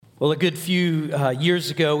Well, a good few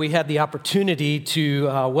years ago, we had the opportunity to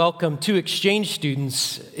welcome 2 exchange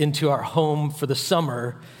students into our home for the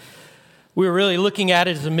summer. We were really looking at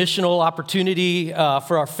it as a missional opportunity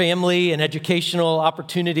for our family, an educational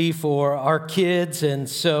opportunity for our kids. And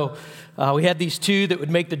so we had these 2 that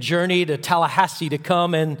would make the journey to Tallahassee to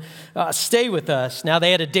come and stay with us. Now,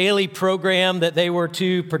 they had a daily program that they were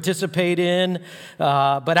to participate in,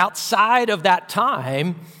 but outside of that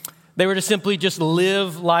time, they were to simply just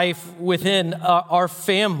live life within our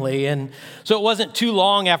family. And so it wasn't too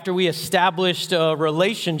long after we established a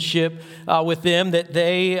relationship with them that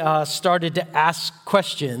they started to ask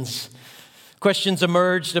questions. Questions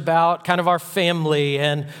emerged about kind of our family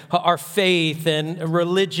and our faith and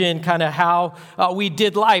religion, kind of how we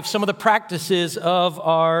did life, some of the practices of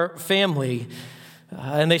our family.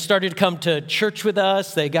 And they started to come to church with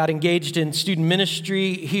us. They got engaged in student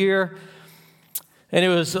ministry here. And it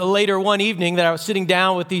was later one evening that I was sitting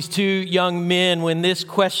down with these 2 young men when this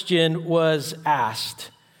question was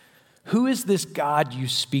asked: who is this God you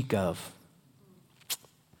speak of?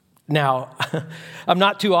 Now, I'm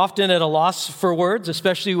not too often at a loss for words,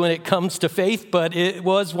 especially when it comes to faith, but it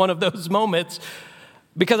was one of those moments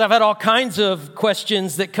because I've had all kinds of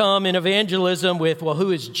questions that come in evangelism with, well,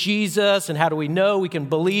 who is Jesus and how do we know we can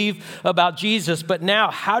believe about Jesus? But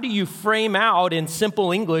now, how do you frame out in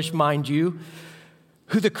simple English, mind you,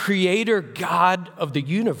 who the creator God of the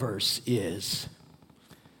universe is,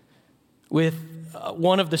 with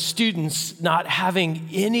one of the students not having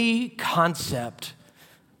any concept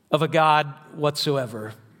of a God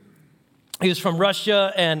whatsoever. He was from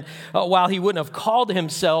Russia, and while he wouldn't have called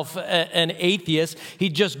himself an atheist, he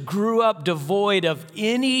just grew up devoid of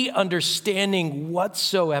any understanding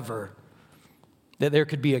whatsoever that there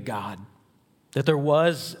could be a God, that there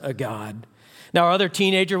was a God. Now, our other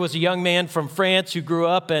teenager was a young man from France who grew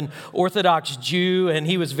up an Orthodox Jew, and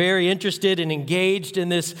he was very interested and engaged in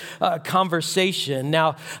this conversation.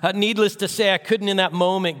 Now, needless to say, I couldn't in that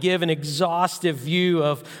moment give an exhaustive view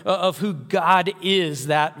of who God is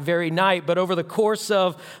that very night, but over the course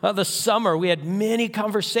of the summer, we had many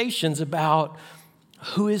conversations about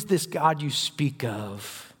who is this God you speak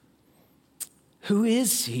of? Who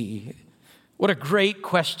is he? What a great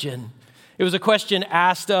question. It was a question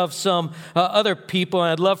asked of some other people,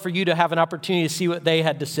 and I'd love for you to have an opportunity to see what they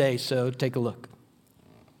had to say, so take a look.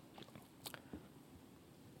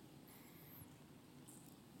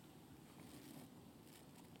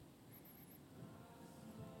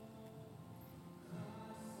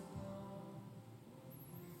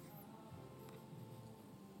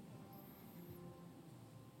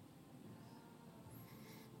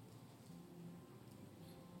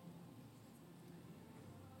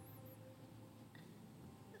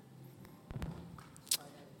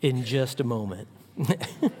 In just a moment.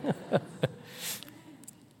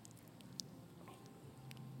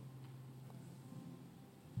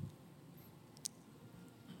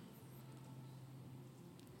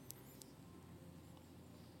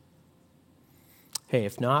 Hey,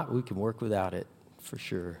 if not, we can work without it for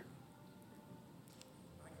sure.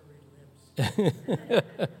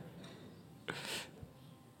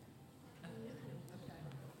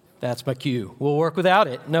 That's my cue. We'll work without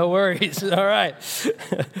it. No worries. All right.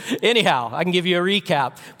 Anyhow, I can give you a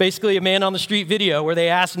recap. Basically, a man on the street video where they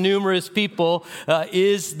asked numerous people,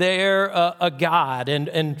 is there a God?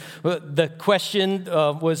 And the question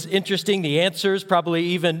was interesting. The answers probably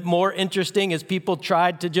even more interesting as people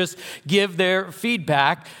tried to just give their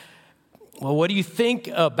feedback. Well, what do you think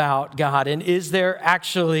about God? And is there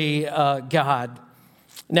actually a God?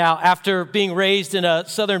 Now, after being raised in a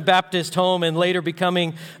Southern Baptist home and later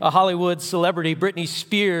becoming a Hollywood celebrity, Britney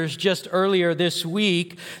Spears just earlier this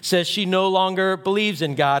week says she no longer believes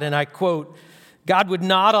in God. And I quote, "God would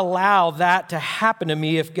not allow that to happen to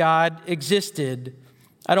me if God existed.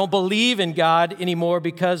 I don't believe in God anymore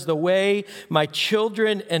because the way my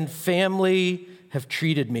children and family have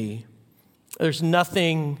treated me. There's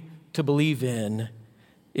nothing to believe in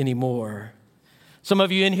anymore." Some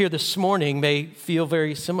of you in here this morning may feel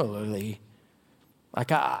very similarly.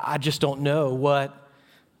 Like, I just don't know what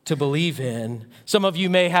to believe in. Some of you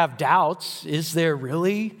may have doubts. Is there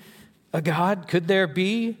really a God? Could there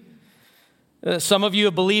be? Some of you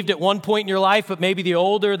have believed at one point in your life, but maybe the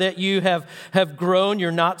older that you have grown,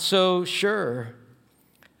 you're not so sure.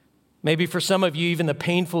 Maybe for some of you, even the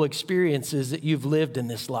painful experiences that you've lived in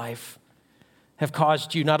this life have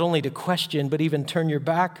caused you not only to question, but even turn your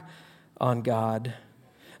back on God.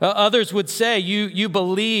 Others would say you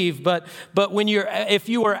believe, but if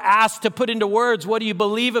you were asked to put into words, what do you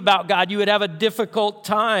believe about God? You would have a difficult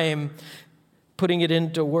time putting it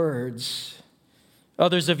into words.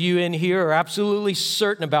 Others of you in here are absolutely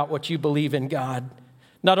certain about what you believe in God,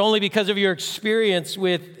 not only because of your experience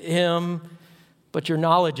with Him, but your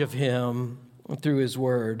knowledge of Him through His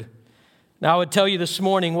Word. Now, I would tell you this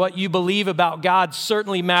morning, what you believe about God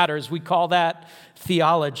certainly matters. We call that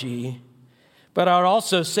theology. But I would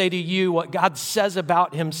also say to you, what God says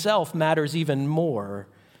about Himself matters even more.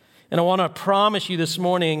 And I want to promise you this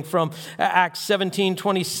morning from Acts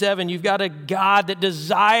 17:27, you've got a God that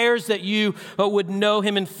desires that you would know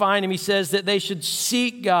Him and find Him. He says that they should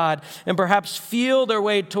seek God and perhaps feel their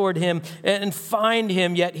way toward Him and find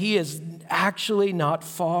Him, yet He is actually not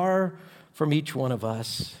far from each one of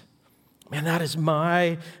us. Man, that is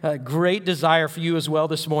my great desire for you as well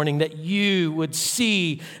this morning, that you would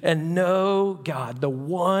see and know God, the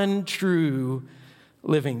one true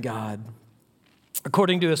living God.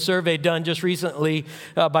 According to a survey done just recently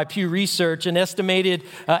by Pew Research, an estimated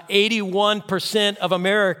 81% of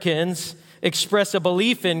Americans express a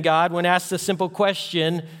belief in God when asked the simple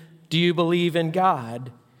question, do you believe in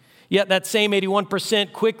God? Yet that same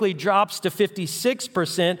 81% quickly drops to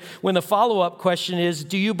 56% when the follow-up question is,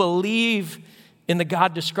 do you believe in the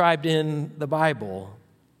God described in the Bible?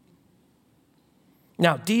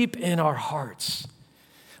 Now, deep in our hearts,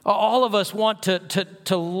 all of us want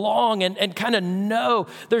to long and kind of know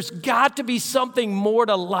there's got to be something more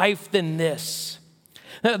to life than this.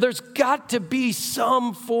 There's got to be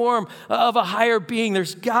some form of a higher being.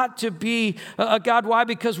 There's got to be a God. Why?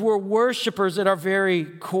 Because we're worshipers at our very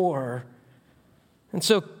core. And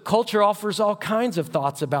so culture offers all kinds of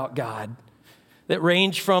thoughts about God that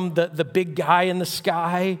range from the big guy in the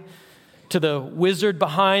sky to the wizard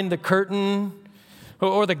behind the curtain,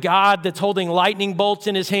 or the God that's holding lightning bolts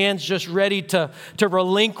in his hands, just ready to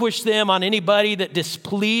relinquish them on anybody that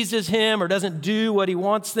displeases him or doesn't do what he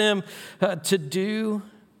wants them to do.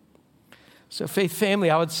 So Faith Family,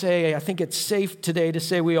 I would say, I think it's safe today to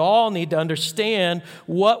say we all need to understand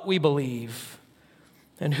what we believe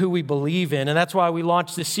and who we believe in. And that's why we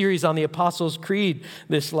launched this series on the Apostles' Creed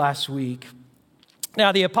this last week.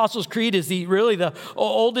 Now, the Apostles' Creed is really the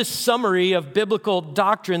oldest summary of biblical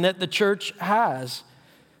doctrine that the church has.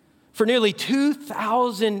 For nearly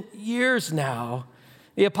 2,000 years now,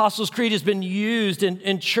 the Apostles' Creed has been used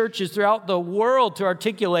in churches throughout the world to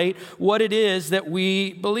articulate what it is that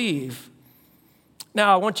we believe.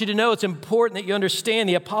 Now, I want you to know it's important that you understand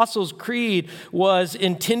the Apostles' Creed was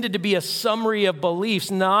intended to be a summary of beliefs,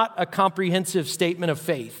 not a comprehensive statement of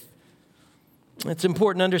faith. It's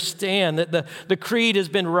important to understand that the creed has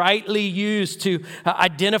been rightly used to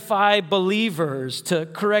identify believers, to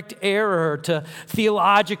correct error, to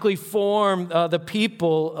theologically form the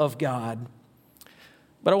people of God.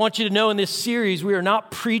 But I want you to know in this series, we are not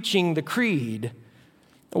preaching the creed.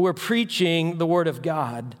 We're preaching the Word of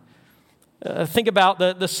God. Think about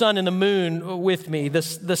the sun and the moon with me. The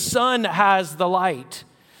sun has the light.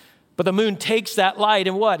 But the moon takes that light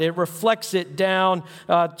and what? It reflects it down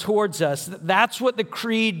towards us. That's what the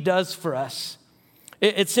creed does for us.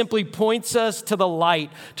 It simply points us to the light,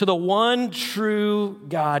 to the one true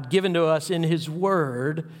God given to us in His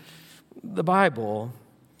Word, the Bible.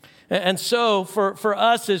 And so for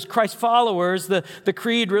us as Christ followers, the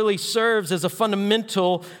creed really serves as a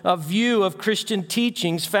fundamental view of Christian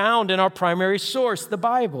teachings found in our primary source, the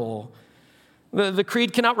Bible. The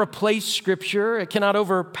creed cannot replace Scripture. It cannot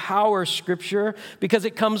overpower Scripture because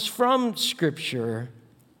it comes from Scripture.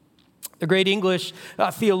 The great English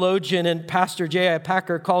theologian and pastor J.I.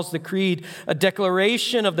 Packer calls the creed a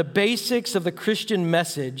declaration of the basics of the Christian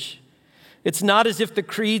message. It's not as if the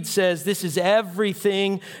creed says this is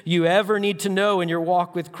everything you ever need to know in your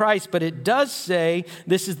walk with Christ, but it does say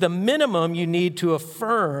this is the minimum you need to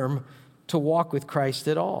affirm to walk with Christ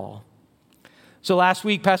at all. So last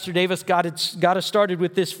week, Pastor Davis got us started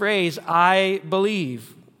with this phrase, I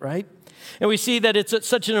believe, right? And we see that it's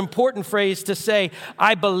such an important phrase to say,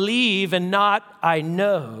 I believe and not I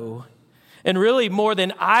know. And really more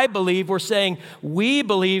than I believe, we're saying we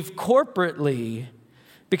believe corporately.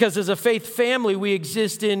 Because as a faith family, we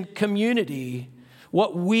exist in community.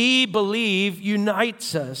 What we believe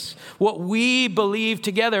unites us. What we believe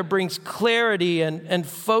together brings clarity and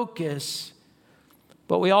focus.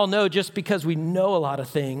 But we all know just because we know a lot of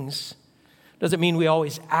things doesn't mean we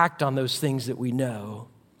always act on those things that we know.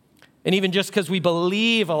 And even just because we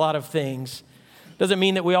believe a lot of things doesn't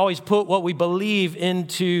mean that we always put what we believe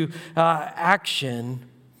into action.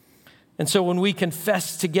 And so when we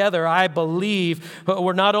confess together, I believe,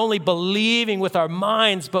 we're not only believing with our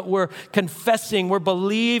minds, but we're confessing, we're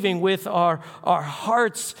believing with our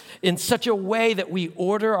hearts in such a way that we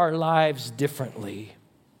order our lives differently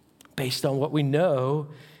based on what we know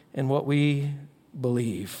and what we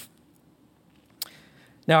believe.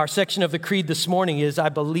 Now, our section of the creed this morning is, I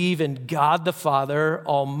believe in God the Father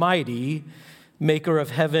Almighty, maker of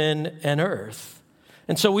heaven and earth.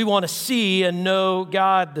 And so we want to see and know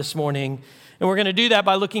God this morning. And we're going to do that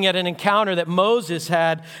by looking at an encounter that Moses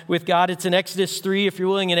had with God. It's in Exodus 3. If you're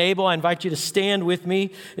willing and able, I invite you to stand with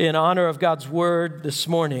me in honor of God's word this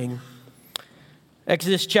morning.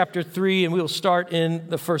 Exodus chapter 3, and we will start in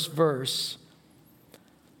the first verse.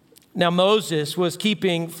 Now Moses was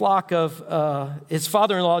keeping flock of his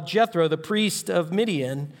father-in-law Jethro, the priest of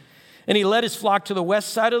Midian, and he led his flock to the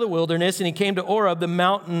west side of the wilderness, and he came to Oreb, the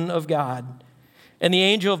mountain of God. And the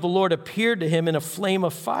angel of the Lord appeared to him in a flame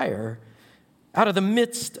of fire out of the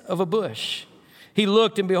midst of a bush. He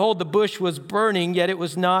looked, and behold, the bush was burning, yet it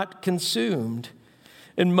was not consumed.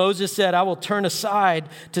 And Moses said, I will turn aside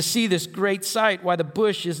to see this great sight, why the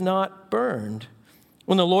bush is not burned.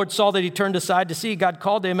 When the Lord saw that he turned aside to see, God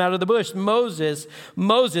called to him out of the bush, Moses,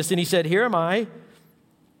 Moses. And he said, here am I. And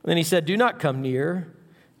then he said, do not come near.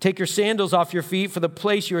 Take your sandals off your feet, for the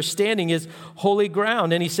place you are standing is holy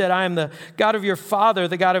ground. And he said, I am the God of your father,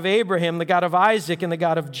 the God of Abraham, the God of Isaac, and the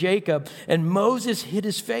God of Jacob. And Moses hid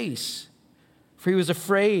his face, for he was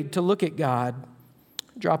afraid to look at God.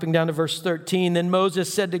 Dropping down to verse 13, then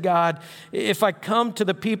Moses said to God, if I come to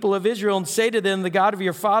the people of Israel and say to them, the God of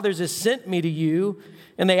your fathers has sent me to you,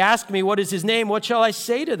 and they ask me, what is his name? What shall I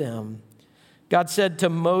say to them? God said to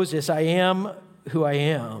Moses, I am who I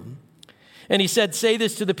am. And he said, say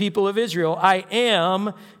this to the people of Israel, I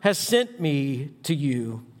am has sent me to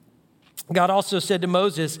you. God also said to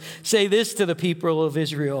Moses, say this to the people of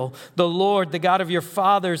Israel, the Lord, the God of your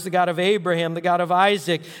fathers, the God of Abraham, the God of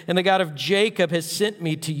Isaac, and the God of Jacob has sent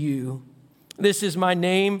me to you. This is my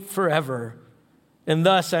name forever, and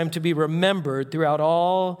thus I am to be remembered throughout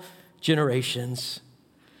all generations.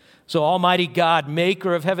 So Almighty God,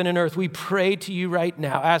 maker of heaven and earth, we pray to you right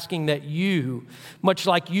now, asking that you, much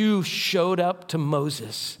like you showed up to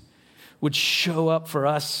Moses, would show up for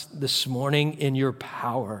us this morning in your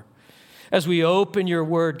power. As we open your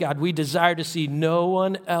word, God, we desire to see no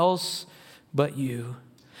one else but you.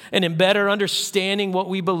 And in better understanding what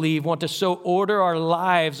we believe, want to so order our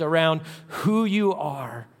lives around who you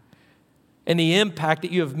are and the impact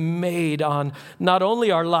that you have made on not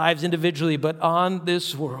only our lives individually, but on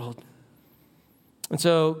this world. And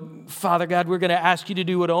so, Father God, we're going to ask you to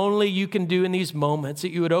do what only you can do in these moments,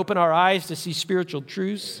 that you would open our eyes to see spiritual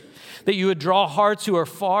truths, that you would draw hearts who are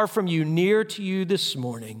far from you near to you this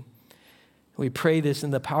morning. We pray this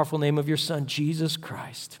in the powerful name of your Son, Jesus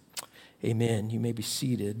Christ. Amen. You may be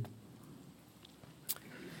seated.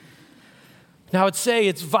 Now, I would say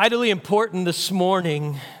it's vitally important this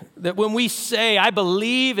morning that when we say, I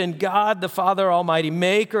believe in God the Father Almighty,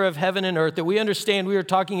 maker of heaven and earth, that we understand we are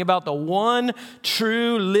talking about the one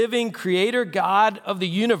true living creator God of the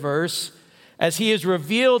universe as he is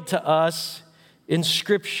revealed to us in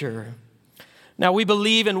Scripture. Now, we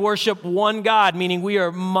believe and worship one God, meaning we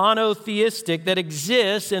are monotheistic that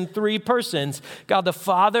exists in three persons, God the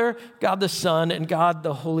Father, God the Son, and God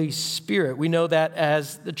the Holy Spirit. We know that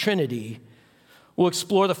as the Trinity. We'll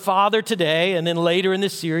explore the Father today, and then later in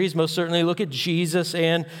this series, most certainly look at Jesus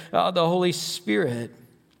and the Holy Spirit.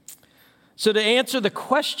 So to answer the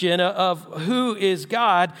question of who is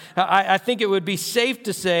God, I think it would be safe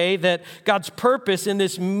to say that God's purpose in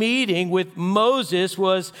this meeting with Moses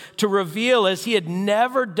was to reveal, as he had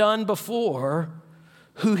never done before,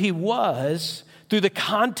 who he was through the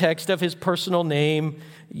context of his personal name,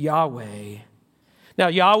 Yahweh. Now,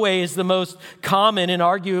 Yahweh is the most common and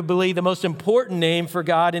arguably the most important name for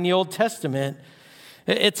God in the Old Testament.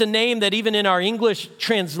 It's a name that even in our English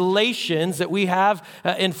translations that we have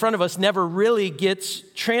in front of us never really gets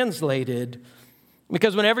translated.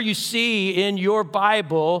 Because whenever you see in your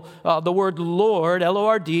Bible the word Lord,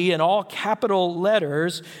 L-O-R-D, in all capital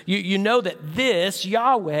letters, you know that this,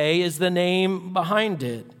 Yahweh, is the name behind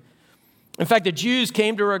it. In fact, the Jews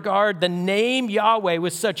came to regard the name Yahweh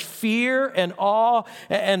with such fear and awe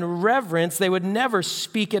and reverence, they would never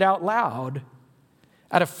speak it out loud,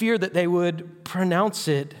 out of fear that they would pronounce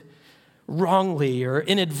it wrongly or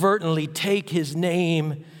inadvertently take his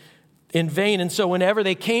name in vain. And so whenever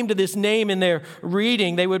they came to this name in their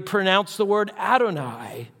reading, they would pronounce the word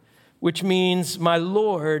Adonai, which means my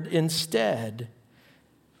Lord instead.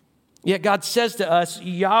 Yet God says to us,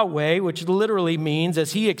 Yahweh, which literally means,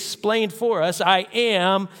 as he explained for us, I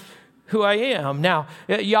am who I am. Now,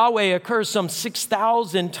 Yahweh occurs some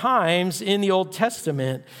 6,000 times in the Old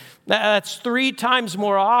Testament. That's 3 times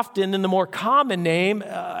more often than the more common name,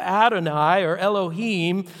 Adonai or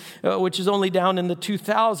Elohim, which is only down in the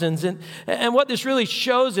 2000s. And what this really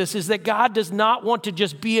shows us is that God does not want to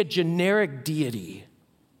just be a generic deity.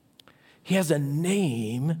 He has a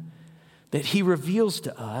name that he reveals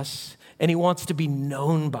to us, and he wants to be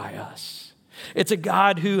known by us. It's a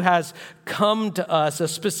God who has come to us, a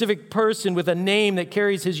specific person with a name that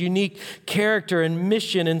carries his unique character and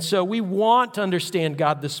mission. And so we want to understand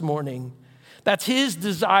God this morning. That's his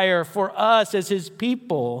desire for us as his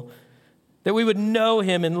people, that we would know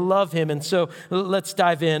him and love him. And so let's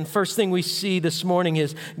dive in. First thing we see this morning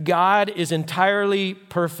is God is entirely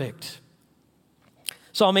perfect.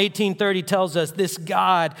 Psalm 18:30 tells us this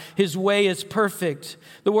God, his way is perfect.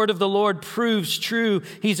 The word of the Lord proves true.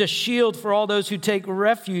 He's a shield for all those who take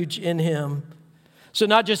refuge in him. So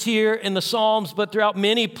not just here in the Psalms, but throughout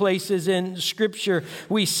many places in Scripture,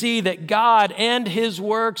 we see that God and his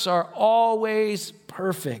works are always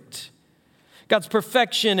perfect. God's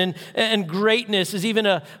perfection and greatness is even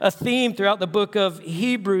a theme throughout the book of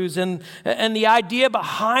Hebrews. And the idea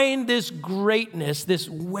behind this greatness, this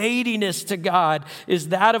weightiness to God, is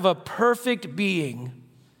that of a perfect being.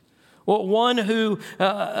 Well, one who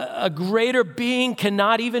a greater being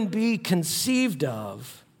cannot even be conceived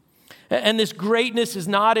of. And this greatness is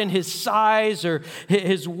not in his size or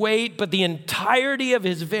his weight, but the entirety of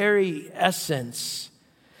his very essence.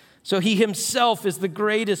 So he himself is the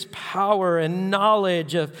greatest power and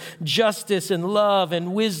knowledge of justice and love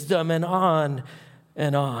and wisdom and on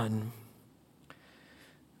and on.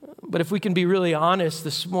 But if we can be really honest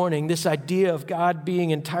this morning, this idea of God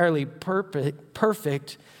being entirely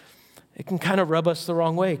perfect, it can kind of rub us the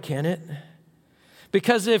wrong way, can't it?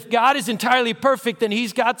 Because if God is entirely perfect, then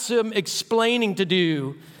he's got some explaining to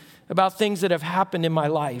do about things that have happened in my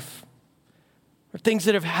life or things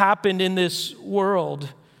that have happened in this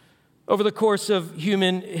world over the course of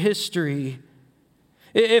human history.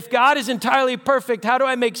 If God is entirely perfect, how do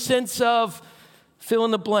I make sense of fill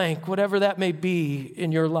in the blank, whatever that may be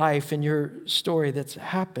in your life, in your story that's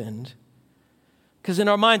happened? Because in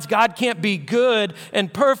our minds, God can't be good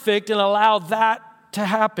and perfect and allow that to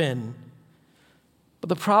happen. But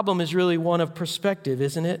the problem is really one of perspective,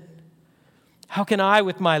 isn't it? How can I,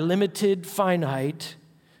 with my limited, finite,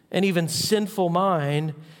 and even sinful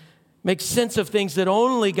mind, make sense of things that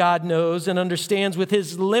only God knows and understands with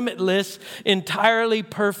his limitless, entirely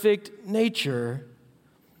perfect nature?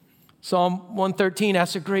 Psalm 113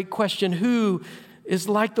 asks a great question. Who is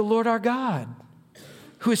like the Lord our God,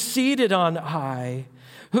 who is seated on high,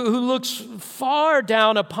 who looks far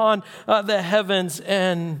down upon the heavens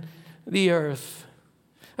and the earth?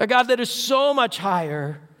 A God that is so much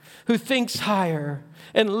higher, who thinks higher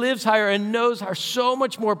and lives higher and knows higher so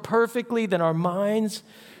much more perfectly than our minds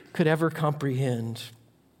could ever comprehend.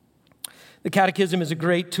 The Catechism is a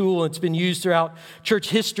great tool. It's been used throughout church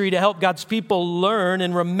history to help God's people learn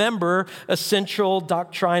and remember essential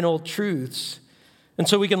doctrinal truths. And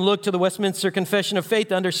so we can look to the Westminster Confession of Faith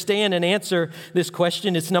to understand and answer this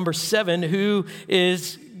question. It's number 7, who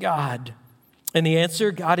is God? And the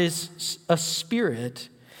answer, God is a spirit,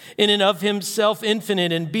 in and of himself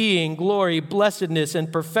infinite in being, glory, blessedness,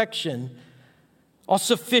 and perfection. All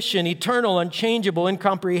sufficient, eternal, unchangeable,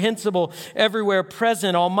 incomprehensible, everywhere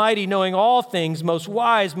present, almighty, knowing all things, most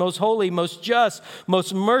wise, most holy, most just,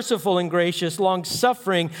 most merciful and gracious,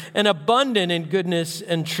 long-suffering, and abundant in goodness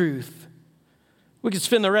and truth. We could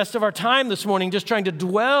spend the rest of our time this morning just trying to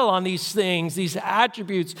dwell on these things, these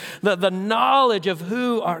attributes, the knowledge of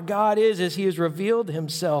who our God is as he has revealed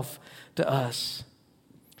himself to us.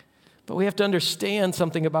 But we have to understand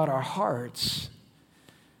something about our hearts.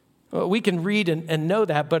 We can read and know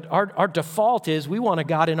that, but our default is we want a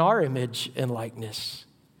God in our image and likeness.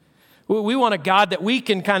 We want a God that we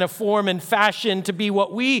can kind of form and fashion to be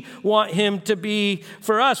what we want him to be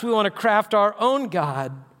for us. We want to craft our own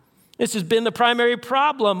God. This has been the primary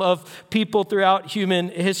problem of people throughout human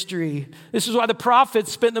history. This is why the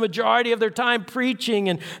prophets spent the majority of their time preaching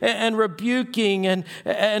and rebuking and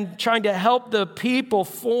trying to help the people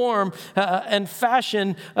form and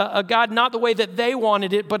fashion a God not the way that they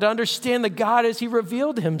wanted it, but to understand the God as he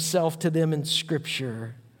revealed himself to them in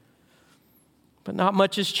Scripture. But not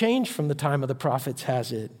much has changed from the time of the prophets,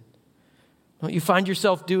 has it? Don't you find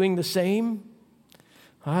yourself doing the same?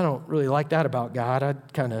 I don't really like that about God.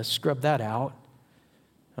 I'd kind of scrub that out.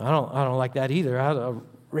 I don't like that either. I'd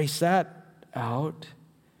erase that out.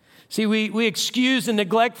 See, we excuse and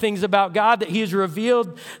neglect things about God that he has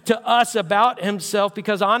revealed to us about himself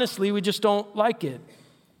because honestly, we just don't like it.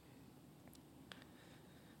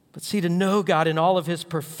 But see, to know God in all of his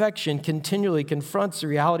perfection continually confronts the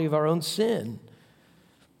reality of our own sin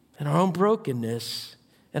and our own brokenness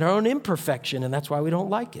and our own imperfection, and that's why we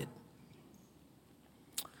don't like it.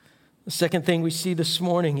 The second thing we see this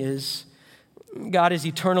morning is God is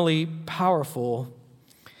eternally powerful.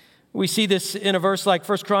 We see this in a verse like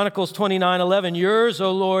 1 Chronicles 29:11. Yours,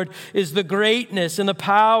 O Lord, is the greatness and the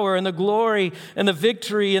power and the glory and the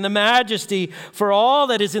victory and the majesty, for all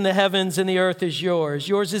that is in the heavens and the earth is yours.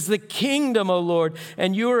 Yours is the kingdom, O Lord,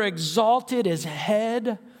 and you are exalted as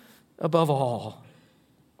head above all.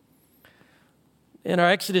 In our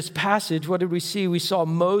Exodus passage, what did we see? We saw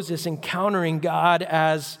Moses encountering God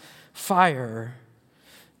as fire.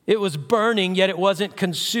 It was burning, yet it wasn't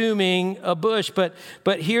consuming a bush. But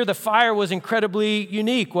here the fire was incredibly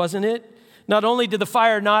unique, wasn't it? Not only did the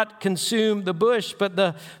fire not consume the bush, but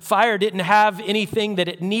the fire didn't have anything that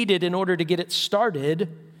it needed in order to get it started,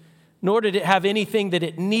 nor did it have anything that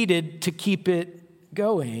it needed to keep it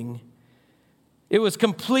going. It was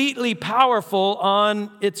completely powerful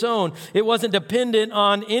on its own. It wasn't dependent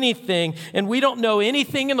on anything. And we don't know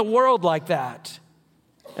anything in the world like that.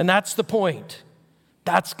 And that's the point.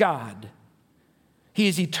 That's God. He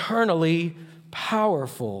is eternally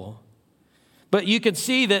powerful. But you can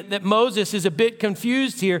see that Moses is a bit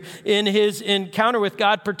confused here in his encounter with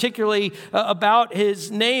God, particularly about his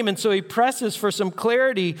name. And so he presses for some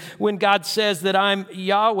clarity when God says that I'm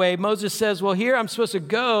Yahweh. Moses says, well, here I'm supposed to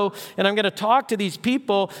go and I'm going to talk to these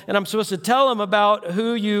people and I'm supposed to tell them about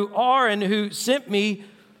who you are and who sent me.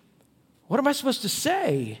 What am I supposed to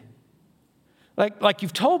say? Like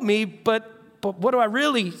you've told me, but what do I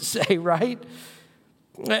really say, right?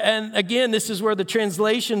 And again, this is where the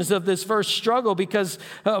translations of this verse struggle, because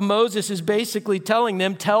Moses is basically telling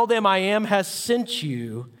them, tell them I am has sent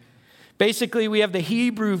you. Basically, we have the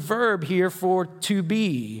Hebrew verb here for to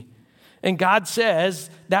be. And God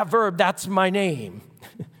says, that verb, that's my name.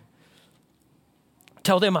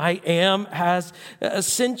 Tell them I am has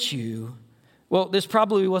sent you. Well, this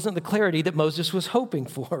probably wasn't the clarity that Moses was hoping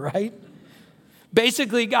for, right?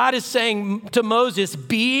 Basically, God is saying to Moses,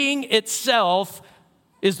 being itself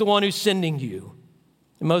is the one who's sending you.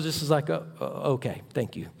 And Moses is like, oh, okay,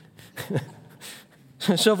 thank you.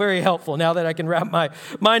 So very helpful now that I can wrap my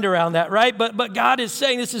mind around that, right? But God is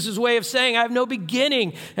saying, this is his way of saying, I have no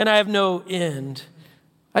beginning and I have no end.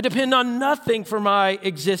 I depend on nothing for my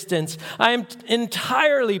existence. I am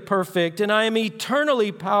entirely perfect and I am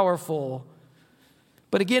eternally powerful.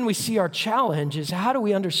 But again, we see our challenge is how do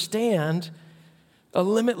we understand a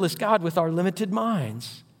limitless God with our limited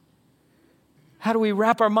minds? How do we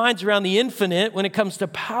wrap our minds around the infinite when it comes to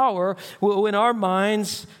power when our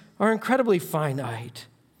minds are incredibly finite?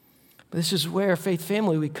 But this is where, Faith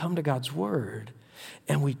Family, we come to God's word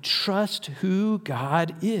and we trust who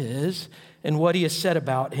God is and what he has said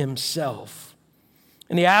about himself.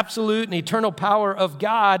 And the absolute and eternal power of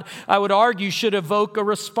God, I would argue, should evoke a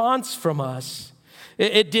response from us.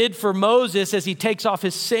 It did for Moses as he takes off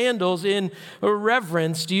his sandals in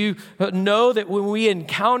reverence. Do you know that when we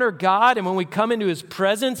encounter God and when we come into his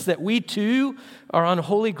presence, that we too are on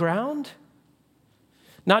holy ground?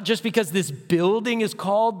 Not just because this building is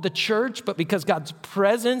called the church, but because God's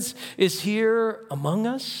presence is here among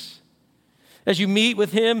us. As you meet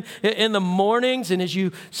with him in the mornings and as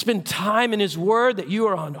you spend time in his word, that you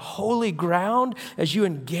are on holy ground as you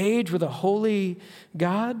engage with a holy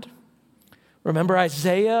God. Remember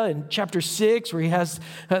Isaiah in chapter 6 where he has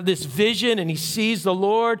this vision and he sees the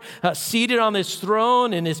Lord seated on this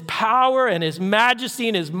throne in his power and his majesty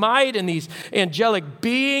and his might and these angelic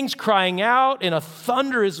beings crying out in a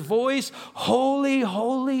thunderous voice, holy,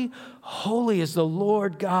 holy, holy is the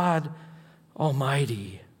Lord God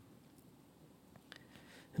Almighty.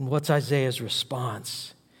 And what's Isaiah's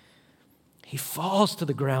response? He falls to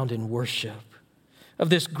the ground in worship of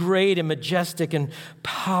this great and majestic and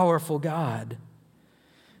powerful God.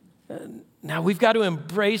 Now, we've got to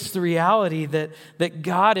embrace the reality that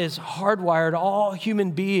God has hardwired all human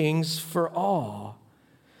beings for awe.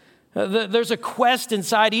 There's a quest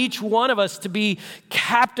inside each one of us to be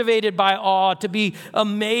captivated by awe, to be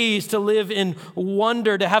amazed, to live in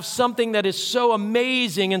wonder, to have something that is so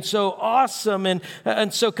amazing and so awesome and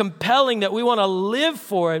so compelling that we want to live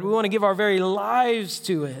for it. We want to give our very lives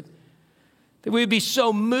to it. That we would be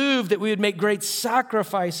so moved that we would make great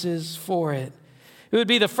sacrifices for it. It would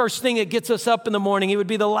be the first thing that gets us up in the morning. It would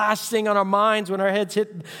be the last thing on our minds when our heads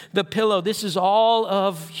hit the pillow. This is all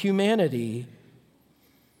of humanity.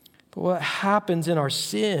 But what happens in our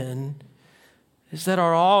sin is that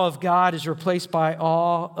our awe of God is replaced by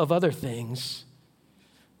awe of other things.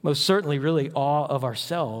 Most certainly, really, awe of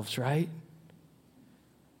ourselves, right?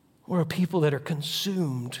 We're a people that are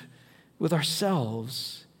consumed with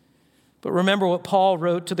ourselves. But remember what Paul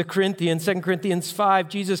wrote to the Corinthians, 2 Corinthians 5,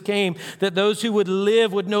 Jesus came that those who would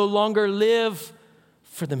live would no longer live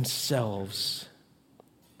for themselves.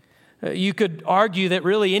 You could argue that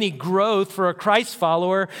really any growth for a Christ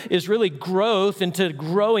follower is really growth into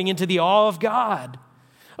growing into the awe of God,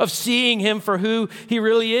 of seeing him for who he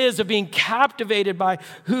really is, of being captivated by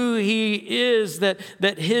who he is, that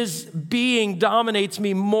his being dominates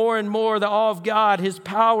me more and more, the awe of God, his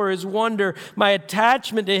power, his wonder, my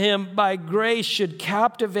attachment to him by grace should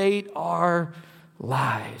captivate our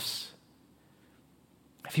lives.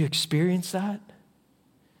 Have you experienced that?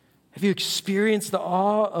 Have you experienced the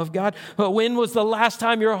awe of God? Well, when was the last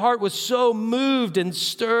time your heart was so moved and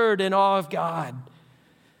stirred in awe of God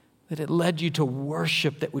that it led you to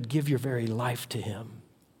worship that would give your very life to him?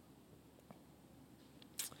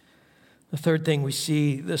 The third thing we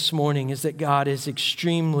see this morning is that God is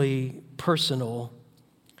extremely personal.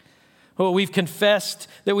 Well, we've confessed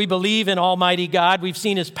that we believe in Almighty God. We've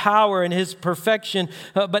seen his power and his perfection,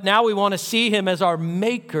 but now we want to see him as our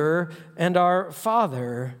maker and our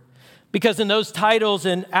Father. Because in those titles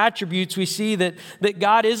and attributes, we see that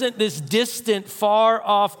God isn't this distant, far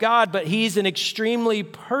off God, but he's an extremely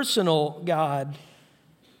personal God.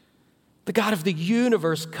 The God of the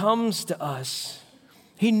universe comes to us.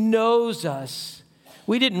 He knows us.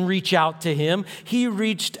 We didn't reach out to him. He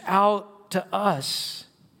reached out to us.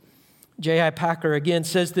 J.I. Packer again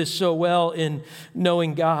says this so well in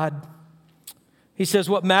Knowing God. He says,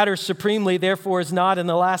 what matters supremely, therefore, is not in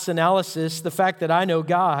the last analysis the fact that I know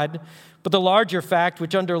God, but the larger fact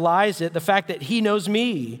which underlies it, the fact that he knows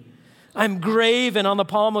me. I'm graven on the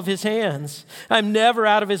palm of his hands. I'm never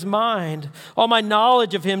out of his mind. All my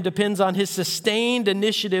knowledge of him depends on his sustained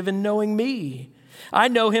initiative in knowing me. I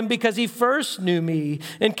know him because he first knew me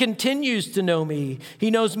and continues to know me.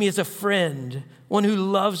 He knows me as a friend, one who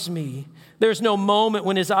loves me. There's no moment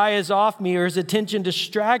when his eye is off me or his attention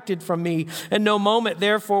distracted from me, and no moment,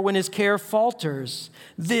 therefore, when his care falters.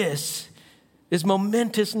 This is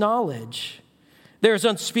momentous knowledge. There's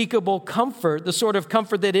unspeakable comfort, the sort of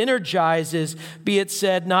comfort that energizes, be it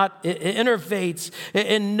said, not innervates,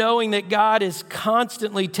 in knowing that God is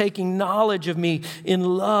constantly taking knowledge of me in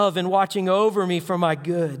love and watching over me for my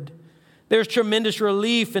good. There's tremendous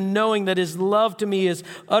relief in knowing that his love to me is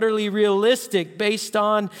utterly realistic, based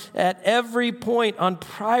on, at every point, on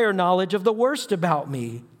prior knowledge of the worst about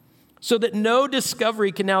me, so that no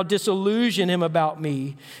discovery can now disillusion him about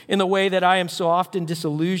me in the way that I am so often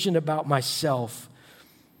disillusioned about myself,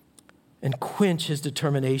 and quench his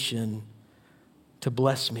determination to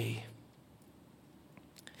bless me.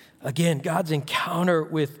 Again, God's encounter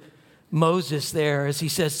with Moses there as he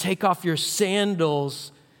says, take off your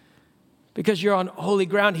sandals because you're on holy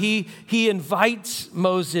ground. He invites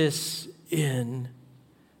Moses in.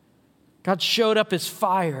 God showed up as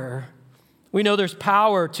fire. We know there's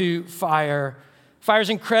power to fire. Fire is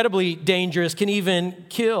incredibly dangerous, can even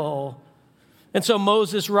kill. And so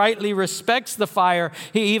Moses rightly respects the fire.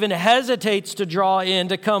 He even hesitates to draw in,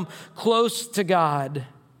 to come close to God.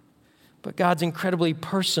 But God's incredibly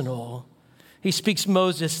personal. He speaks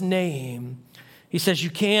Moses' name. He says, you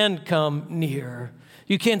can come near.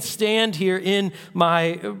 You can stand here in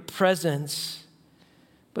my presence.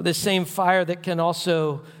 But the same fire that can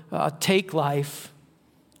also take life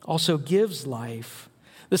also gives life.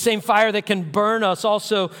 The same fire that can burn us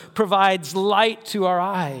also provides light to our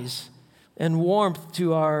eyes and warmth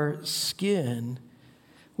to our skin,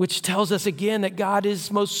 which tells us again that God is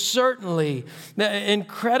most certainly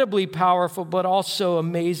incredibly powerful, but also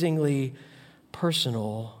amazingly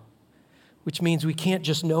personal, which means we can't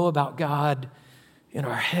just know about God in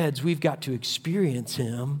our heads. We've got to experience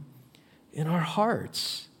him in our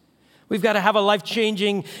hearts. We've got to have a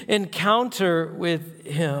life-changing encounter with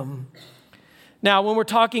him. Now, when we're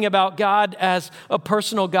talking about God as a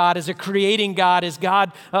personal God, as a creating God, as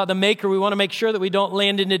God the maker, we want to make sure that we don't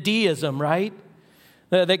land into deism, right?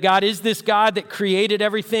 That God is this God that created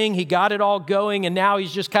everything. He got it all going, and now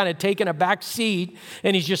he's just kind of taken a back seat,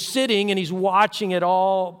 and he's just sitting and he's watching it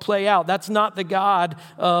all play out. That's not the God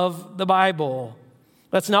of the Bible.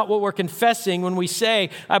 That's not what we're confessing when we say,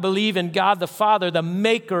 I believe in God the Father, the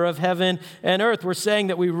maker of heaven and earth. We're saying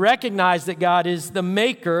that we recognize that God is the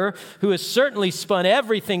maker who has certainly spun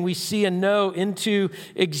everything we see and know into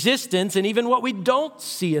existence, and even what we don't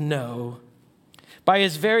see and know. By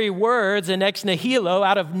his very words, and ex nihilo,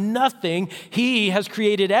 out of nothing, he has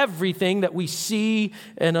created everything that we see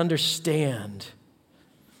and understand.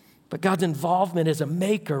 But God's involvement as a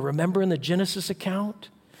maker, remember in the Genesis account?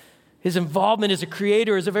 His involvement as a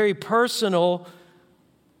creator is a very personal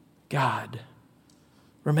God.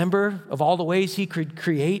 Remember, of all the ways he could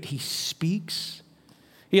create, he speaks.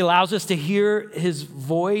 He allows us to hear his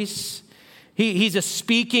voice. He's a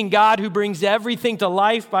speaking God who brings everything to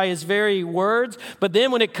life by his very words. But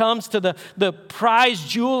then when it comes to the prize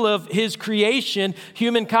jewel of his creation,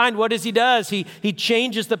 humankind, what does he do? He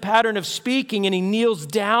changes the pattern of speaking, and he kneels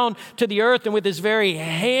down to the earth, and with his very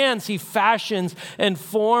hands he fashions and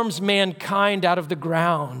forms mankind out of the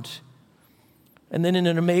ground. And then in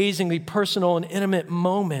an amazingly personal and intimate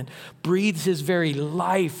moment, breathes his very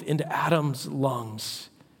life into Adam's lungs,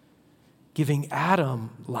 giving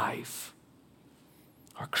Adam life.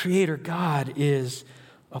 Our Creator God is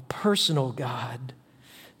a personal God.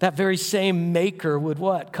 That very same maker would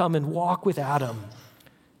what? Come and walk with Adam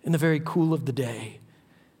in the very cool of the day,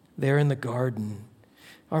 there in the garden.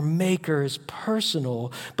 Our maker is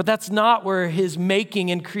personal, but that's not where his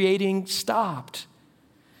making and creating stopped.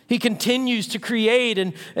 He continues to create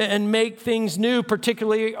and make things new,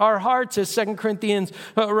 particularly our hearts, as 2 Corinthians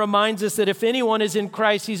reminds us that if anyone is in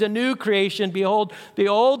Christ, he's a new creation. Behold, the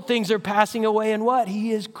old things are passing away, and what?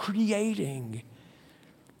 He is creating.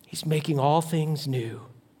 He's making all things new.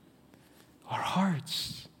 Our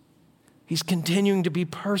hearts. He's continuing to be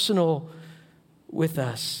personal with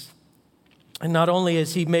us. And not only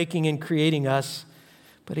is he making and creating us,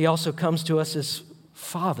 but he also comes to us as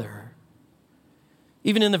Father.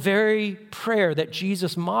 Even in the very prayer that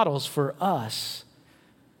Jesus models for us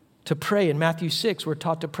to pray in Matthew 6, we're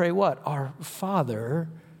taught to pray what? Our Father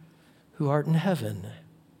who art in heaven.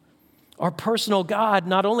 Our personal God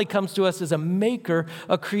not only comes to us as a maker,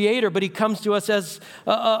 a creator, but he comes to us as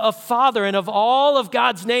a father. And of all of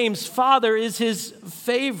God's names, Father is his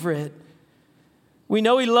favorite. We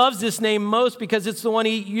know he loves this name most because it's the one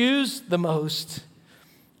he used the most.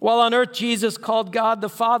 While on earth, Jesus called God the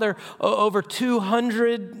Father over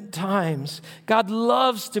 200 times. God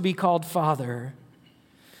loves to be called Father.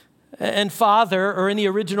 And Father, or in the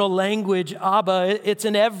original language, Abba, it's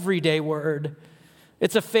an everyday word.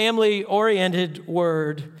 It's a family-oriented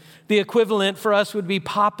word. The equivalent for us would be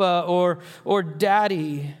Papa or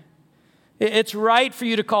Daddy. It's right for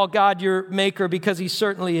you to call God your maker because he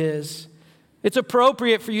certainly is. It's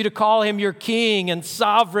appropriate for you to call him your King and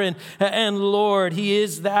Sovereign and Lord. He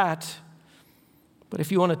is that. But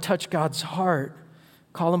if you want to touch God's heart,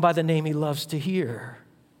 call him by the name he loves to hear.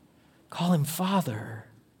 Call him Father.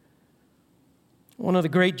 One of the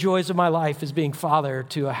great joys of my life is being father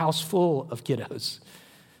to a house full of kiddos.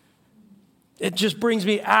 It just brings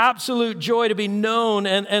me absolute joy to be known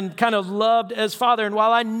and kind of loved as father. And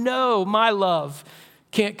while I know my love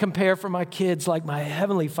can't compare for my kids like my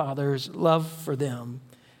Heavenly Father's love for them,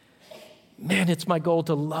 man, it's my goal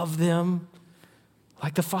to love them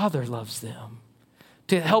like the Father loves them,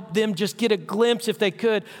 to help them just get a glimpse, if they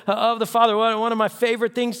could, of the Father. One of my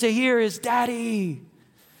favorite things to hear is Daddy,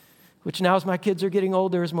 which now as my kids are getting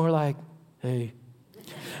older is more like, hey.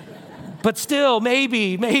 But still,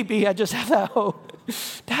 maybe I just have that hope.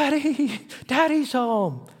 Daddy's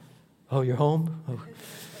home. Oh, you're home? Oh.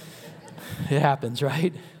 It happens,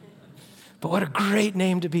 right? But what a great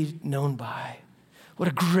name to be known by. What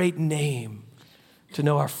a great name to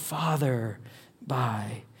know our Father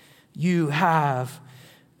by. You have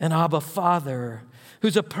an Abba Father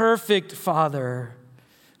who's a perfect Father,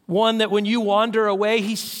 one that when you wander away,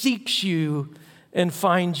 he seeks you and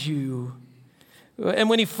finds you. And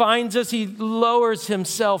when he finds us, he lowers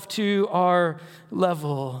himself to our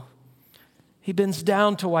level. He bends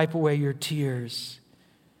down to wipe away your tears.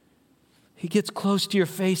 He gets close to your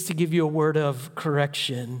face to give you a word of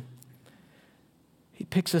correction. He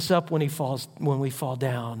picks us up when we fall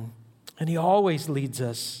down, and he always leads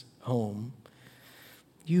us home.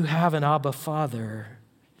 You have an Abba Father.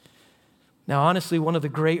 Now, honestly, one of the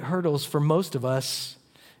great hurdles for most of us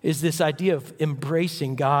is this idea of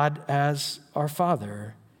embracing God as our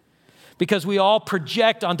Father, because we all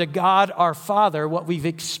project onto God, our Father, what we've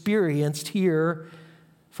experienced here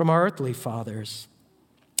from our earthly fathers.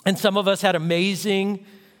 And some of us had amazing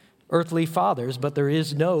earthly fathers, but there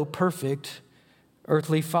is no perfect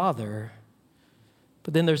earthly father.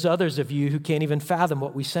 But then there's others of you who can't even fathom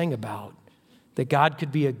what we sang about, that God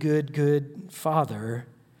could be a good father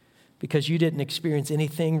because you didn't experience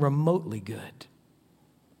anything remotely good.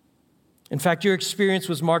 In fact, your experience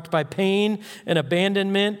was marked by pain and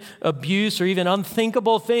abandonment, abuse, or even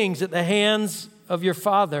unthinkable things at the hands of your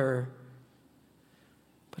father.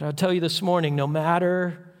 But I'll tell you this morning, no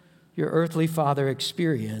matter your earthly father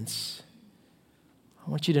experience, I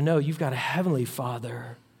want you to know you've got a heavenly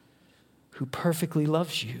Father who perfectly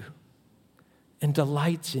loves you and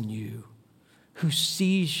delights in you, who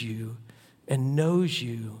sees you and knows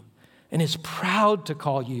you and is proud to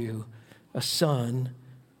call you a son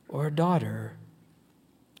or a daughter.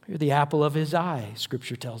 You're the apple of his eye,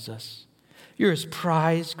 Scripture tells us. You're his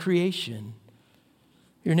prized creation.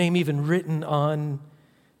 your name even written on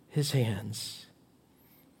his hands.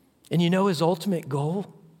 And you know his ultimate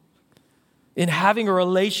goal? In having a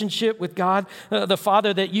relationship with God, the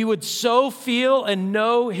Father, that you would so feel and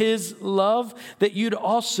know his love that you'd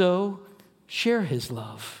also share his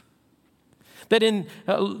love. That in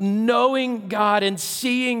knowing God and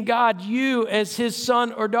seeing God, you as his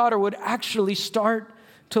son or daughter would actually start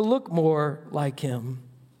to look more like him.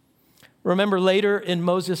 Remember, later in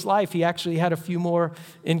Moses' life, he actually had a few more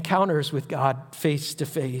encounters with God face to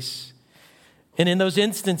face. And in those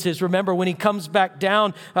instances, remember, when he comes back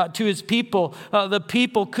down to his people, the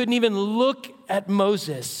people couldn't even look at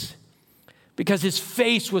Moses because his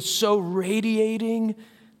face was so radiating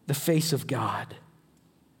the face of God.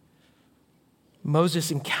 Moses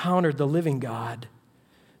encountered the living God,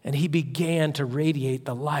 and he began to radiate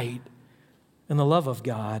the light and the love of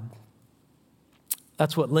God.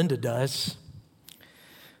 That's what Linda does.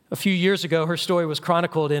 A few years ago, her story was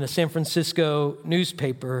chronicled in a San Francisco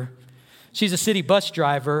newspaper. She's a city bus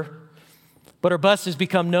driver, but her bus has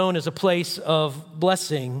become known as a place of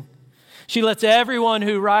blessing. She lets everyone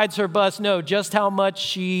who rides her bus know just how much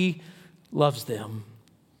she loves them.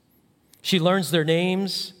 She learns their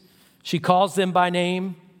names. She calls them by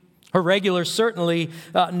name. Her regulars certainly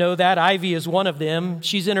know that. Ivy is one of them.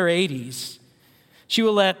 She's in her 80s. She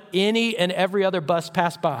will let any and every other bus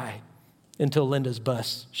pass by until Linda's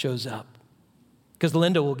bus shows up. Because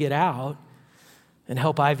Linda will get out and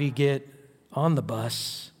help Ivy get on the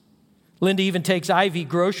bus. Linda even takes Ivy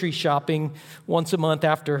grocery shopping once a month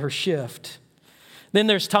after her shift. Then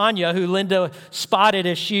there's Tanya, who Linda spotted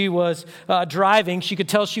as she was driving. She could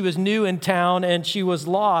tell she was new in town and she was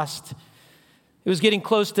lost. It was getting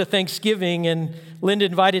close to Thanksgiving, and Linda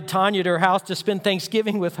invited Tanya to her house to spend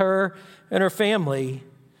Thanksgiving with her and her family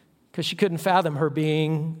because she couldn't fathom her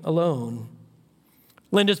being alone.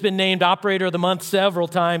 Linda's been named Operator of the Month several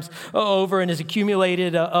times over and has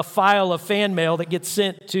accumulated a file of fan mail that gets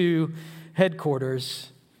sent to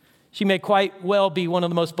headquarters. She may quite well be one of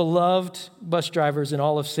the most beloved bus drivers in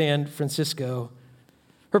all of San Francisco.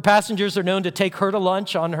 Her passengers are known to take her to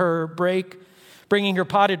lunch on her break, bringing her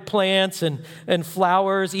potted plants and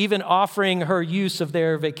flowers, even offering her use of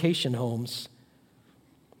their vacation homes.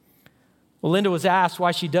 Well, Linda was asked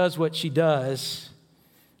why she does what she does,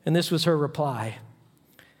 and this was her reply.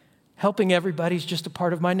 Helping everybody is just a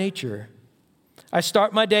part of my nature. I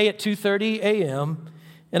start my day at 2:30 a.m.,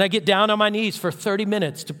 and I get down on my knees for 30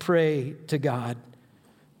 minutes to pray to God,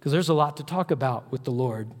 because there's a lot to talk about with the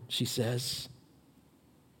Lord, she says.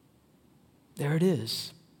 There it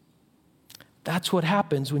is. That's what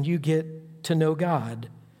happens when you get to know God.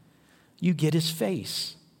 You get his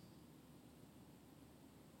face.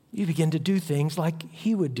 You begin to do things like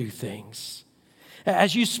he would do things.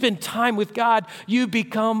 As you spend time with God, you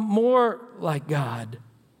become more like God.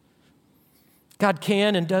 God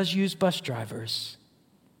can and does use bus drivers,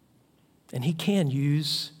 and he can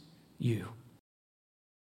use you.